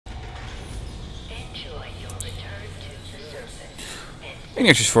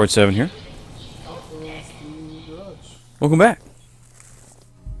English 47 here. Is the garage. Welcome back.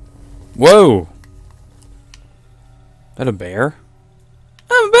 Whoa! That a bear?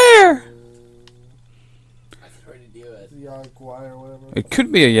 I'm a bear! I tried to do it. The Yaguai or whatever. It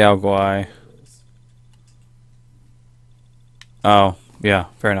could be a Yao Guai. Oh, yeah,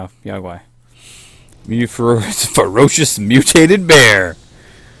 fair enough. Yao Guai. It's a ferocious mutated bear.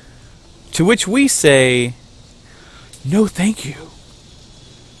 To which we say, no thank you.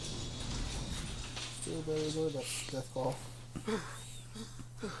 Still better than that death call.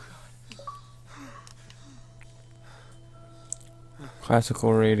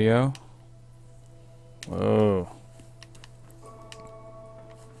 Classical radio. Whoa.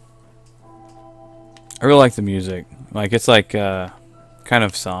 I really like the music. Like, it's like, kind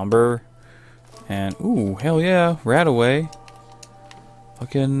of somber. And, ooh, hell yeah, Radaway.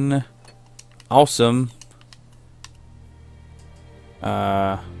 Fucking awesome.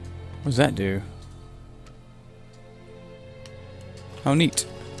 What does that do? Oh, neat.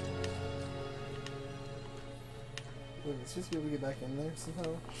 Wait, it's supposed to be able to get back in there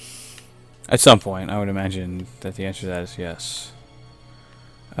somehow? At some point, I would imagine that the answer to that is yes.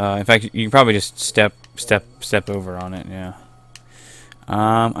 In fact, you can probably just step over on it. Yeah.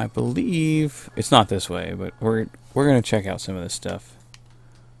 I believe it's not this way, but we're gonna check out some of this stuff.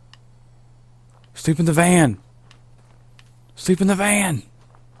 Sleep in the van. Sleep in the van.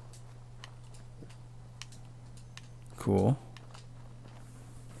 Cool.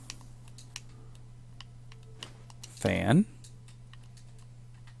 Fan.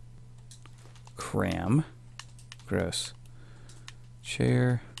 Cram. Gross.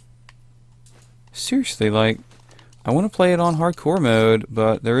 Chair. Seriously, like, I want to play it on hardcore mode,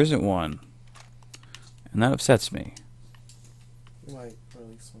 but there isn't one. And that upsets me. We might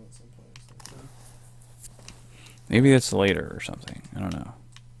release one at some point or something. Maybe that's later or something. I don't know.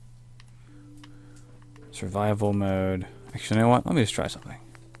 Survival mode. Actually, you know what? Let me just try something.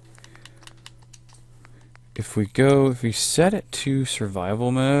 If we set it to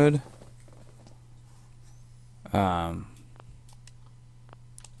survival mode, do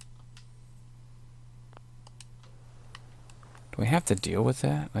we have to deal with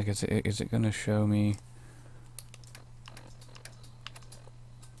that? Like, is it going to show me?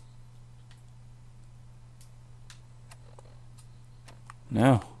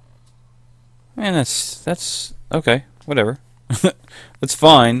 No. Man, that's okay. Whatever. That's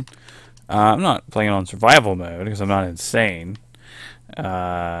fine. I'm not playing on survival mode because I'm not insane.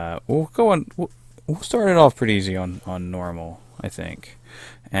 We'll go on. We'll start it off pretty easy on normal, I think,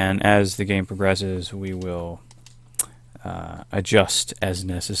 and as the game progresses, we will adjust as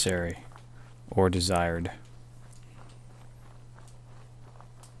necessary or desired.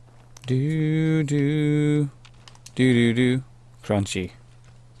 Do do do do do. Crunchy.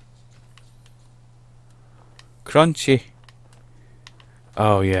 Crunchy.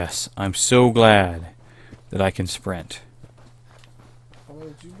 Oh yes, I'm so glad that I can sprint. Oh,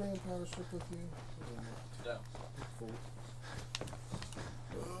 did you bring a power strip with you? No. Cool.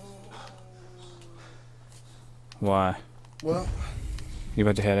 Why? Well, You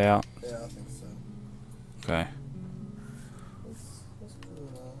about to head out? yeah, I think so. Okay. Let's put it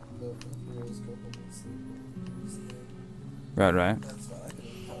on. But if we always go home and sleep. Right. That's fine. I can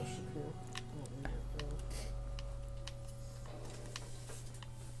leave the power strip here. I don't need it,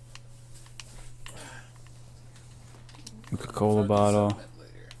 though. Coca-Cola bottle.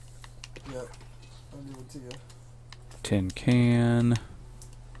 Yep. I'll give it to you. Tin can.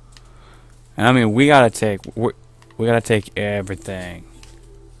 And I mean, we gotta take everything.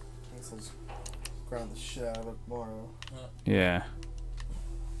 I guess I'll just ground the shit out of it tomorrow. Yeah.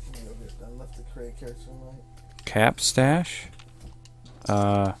 I'm gonna go get it done. Left the crate character tonight. Cap stash.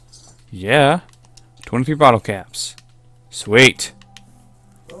 Yeah. 23 bottle caps. Sweet.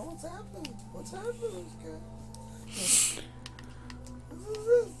 Oh, what's happening? What's happening, this guy? What is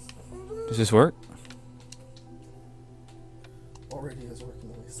this? Does this work? Already is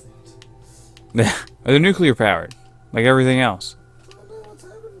working the wasteland. They're nuclear powered, like everything else. Oh no, what's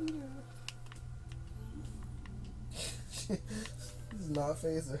happening here? This is not a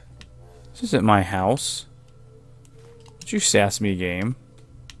phaser. This isn't my house. Don't you sass me, game.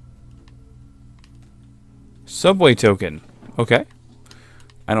 Subway token. Okay.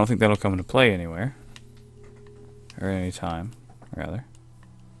 I don't think that'll come into play anywhere. Or any time, rather.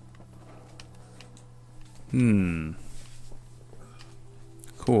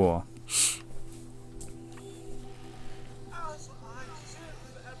 Cool.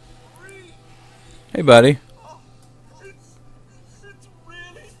 Hey, buddy.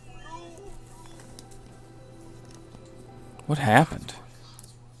 What happened?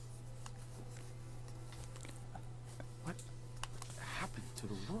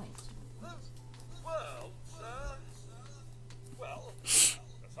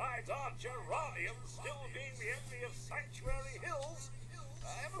 despite our geranium still being the envy of Sanctuary Hills,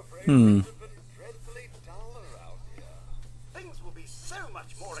 I'm afraid Hmm. things have been dreadfully dull around here. Things will be so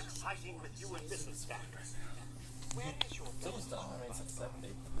much more exciting with you and Mrs. Stacker. Where is your It was done in 1970.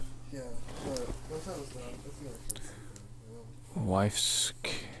 Yeah, but once that was done, I think I said something. Wife's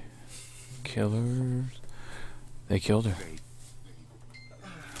killers. They killed her.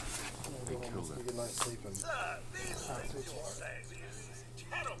 They killed her. Good night's sleeping. Sir, these things you say, these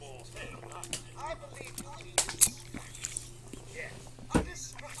terrible things, I believe you. Yes, a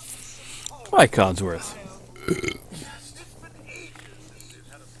distraction. Hi, Codsworth. It's been ages since we've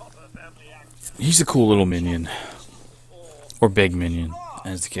had a proper family act. He's a cool little minion. Or big minion,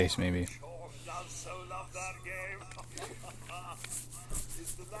 as the case may be. Sean does so love that game.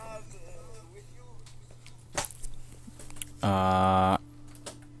 Is the lad with you?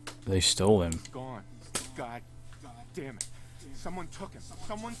 They stole him. Gone. God damn it. Someone took him.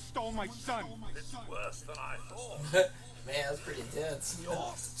 Someone stole my son. It's worse than I thought. Man, that's pretty intense.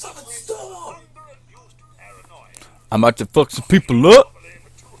 Someone stole him! Underused paranoia. I'm about to fuck some people up. For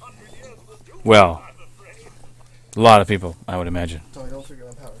 200 years was doomed, Well, I'm afraid. a lot of people, I would imagine. Tony, don't figure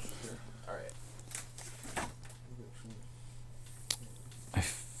out powers here. Alright. I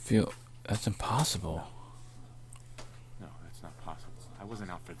feel that's impossible. No, that's not possible. I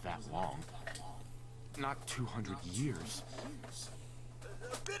wasn't out for that long. Not 200 years.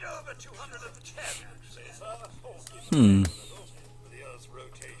 A bit over 210, actually, sir. Hmm. The Earth's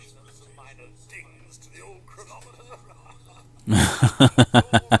rotation and some minor dings to the old chronometer.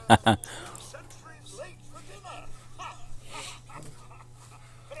 Centuries late for dinner.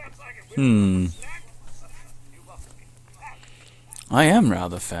 Perhaps I can win a snack. You must be famished. I am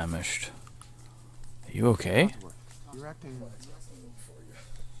rather famished. Are you okay? Codsworth, you're acting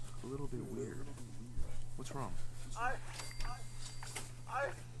a little bit weird. What's wrong? I, oh,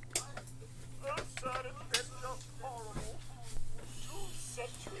 sir, it's been just horrible. 2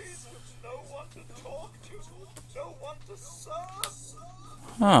 centuries with no one to talk to, no one to serve.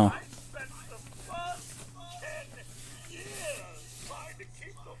 Huh. I spent the first 10 years trying to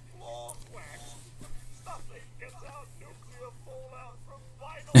keep the floors waxed. Nothing gets out nuclear fallout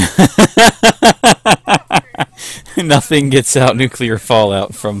from vinyl. Nothing gets out nuclear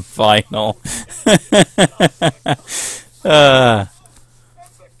fallout from vinyl. And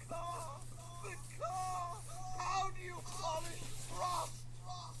the car, how do you polish rust?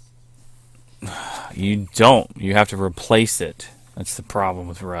 You don't. You have to replace it. That's the problem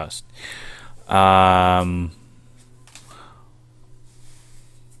with rust.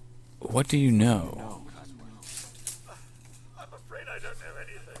 What do you know? No, Codsworth. I'm afraid I don't know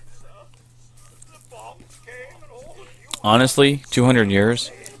anything, sir. The bombs came and all of you Honestly, 200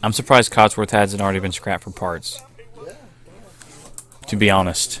 years. I'm surprised Codsworth hasn't already been scrapped for parts. To be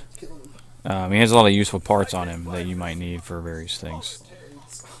honest. He has a lot of useful parts on him that you might need for various things.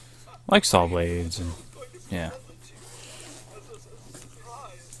 Like saw blades and... yeah.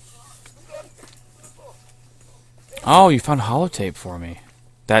 Oh, you found holotape for me.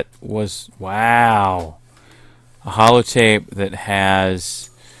 That was... wow. A holotape that has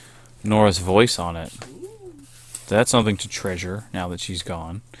Nora's voice on it. That's something to treasure now that she's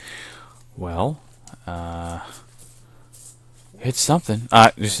gone. Well, it's something.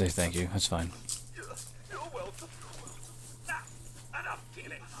 Just say thank you. That's fine. You're welcome. Now, enough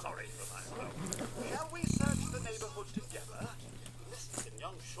feeling sorry for myself. Shall we search the neighborhood together? Mrs. and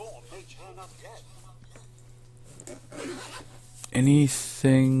young Sean may turn up dead.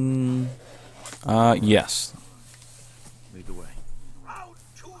 Anything... yes. Lead the way. Round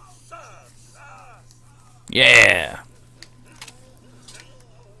 2, sir. Yeah!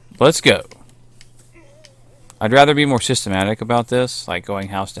 Let's go. I'd rather be more systematic about this, like going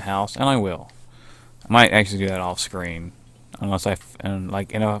house to house, and I will. I might actually do that off screen, unless if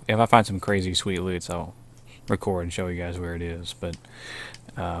I find some crazy sweet loots, I'll record and show you guys where it is. But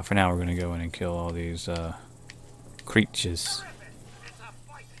for now, we're gonna go in and kill all these creatures.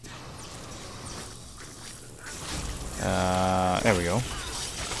 There we go.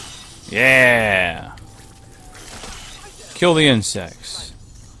 Yeah. Kill the insects.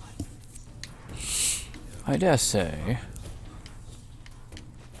 I dare say.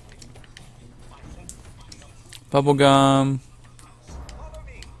 Bubblegum.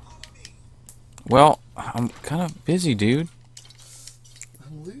 Well, I'm kind of busy, dude.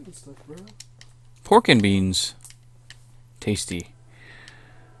 I'm looting stuff, bro. Pork and beans. Tasty.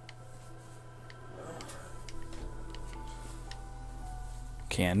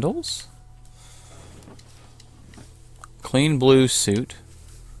 Candles? Clean blue suit.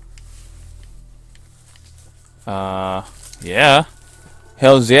 Yeah.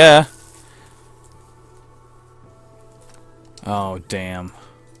 Hells yeah. Oh, damn. Can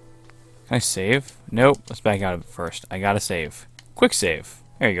I save? Nope. Let's back out of it first. I gotta save. Quick save.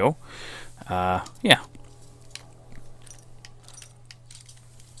 There you go. Yeah.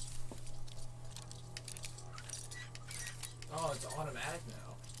 Oh, it's automatic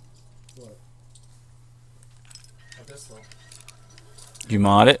now. What? A pistol. You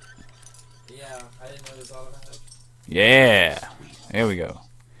mod it? Yeah, I didn't know it was automatic. Yeah. There we go.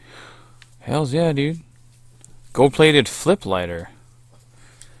 Hells yeah, dude. Gold-plated flip lighter.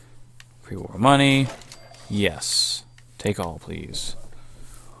 Pre-war money. Yes. Take all, please.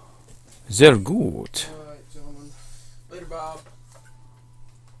 Sehr gut. Alright, gentlemen. Later, Bob.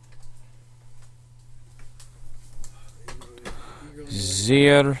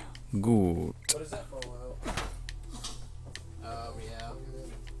 Sehr gut. What is that? Fallout. Yeah.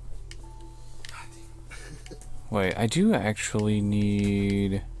 Wait, I do actually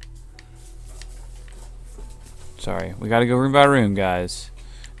need... Sorry, we gotta go room by room, guys.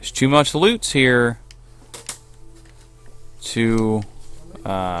 There's too much loots here to,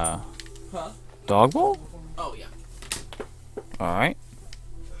 Huh? dog bowl? Oh, yeah. Alright.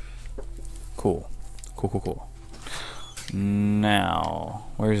 Cool. Cool. Now,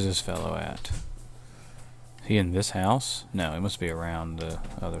 where's this fellow at? Is he in this house? No, he must be around the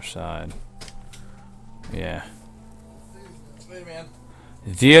other side. Yeah. Later, man.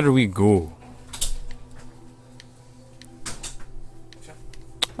 There we go.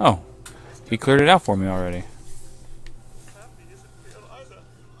 Oh, he cleared it out for me already. Happy isn't real either.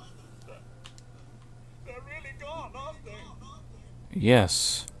 They're really gone, aren't they?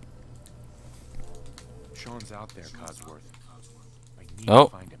 Yes. Sean's out there, Codsworth. I need Oh.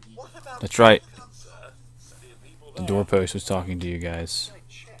 to find him. What about That's right. sir? Plenty of people The there. doorpost was talking to you guys. I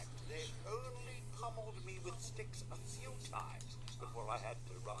checked. They only pummeled me with sticks a few times before I had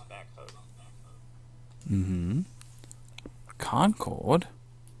to run back home. Mm-hmm. Concord?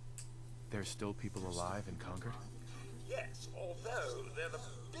 There's still people alive in Concord? Yes, although they're a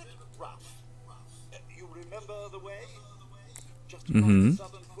bit rough. You remember the way? Just across the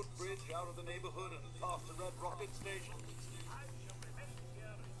southern footbridge out of the neighborhood and past the Red Rocket Station. I shall remain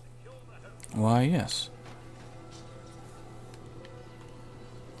here and secure the home. Why, yes.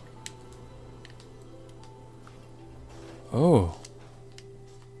 Oh.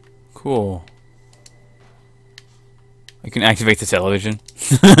 Cool. I can activate the television.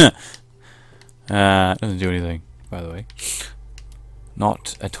 Doesn't do anything, by the way.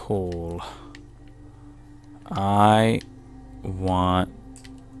 Not at all. I want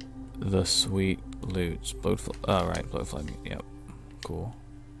the sweet loots. Oh, right, bloat flag. Yep. Cool.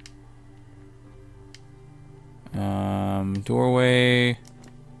 Doorway.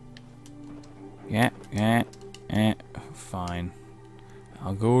 Yeah. Fine.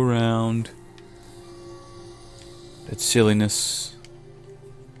 I'll go around. That silliness.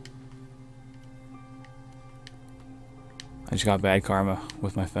 I just got bad karma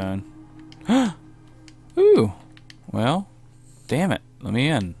with my phone. Ooh. Well, damn it. Let me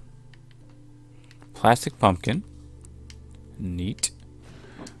in. Plastic pumpkin. Neat.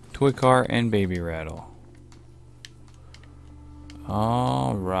 Toy car and baby rattle.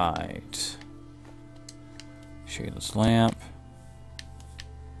 Alright. Shadeless lamp.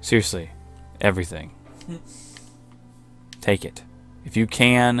 Seriously. Everything. Take it. If you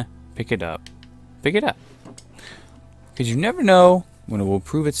can, pick it up. Pick it up. Because you never know when it will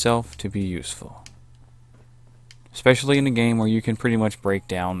prove itself to be useful. Especially in a game where you can pretty much break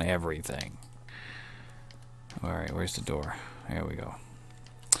down everything. Alright, where's the door? There we go.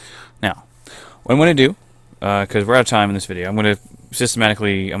 Now, what I'm going to do, because we're out of time in this video, I'm going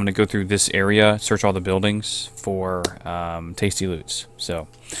to go through this area, search all the buildings for tasty loots. So,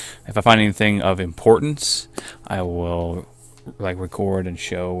 if I find anything of importance, I will record and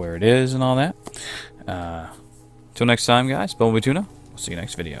show where it is and all that. Till next time, guys, Bumblebee Tuna. We'll see you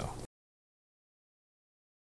next video.